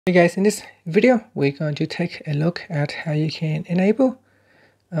Hey guys, in this video we're going to take a look at how you can enable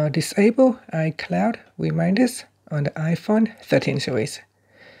disable iCloud reminders on the iPhone 13 series.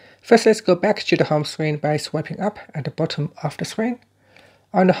 First, let's go back to the home screen by swiping up at the bottom of the screen.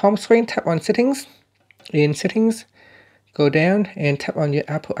 On the home screen, tap on Settings. In Settings, go down and tap on your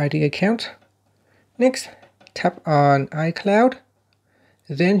Apple ID account. Next, tap on iCloud.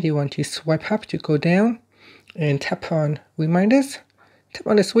 Then you want to swipe up to go down and tap on Reminders. Tap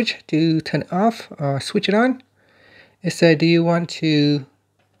on the switch to turn it off or switch it on. It says, do you want to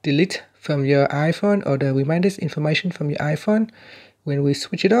delete from your iPhone or the reminders information from your iPhone when we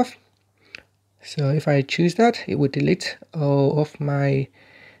switch it off? So if I choose that, it would delete all of my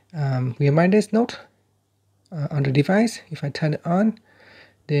reminders note on the device. If I turn it on,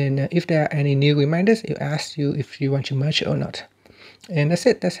 then if there are any new reminders, it asks you if you want to merge it or not. And that's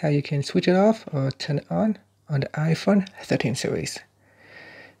it. That's how you can switch it off or turn it on the iPhone 13 series.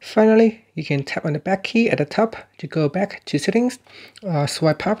 Finally, you can tap on the back key at the top to go back to Settings, or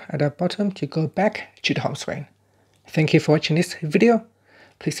swipe up at the bottom to go back to the home screen. Thank you for watching this video.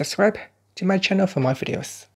 Please subscribe to my channel for more videos.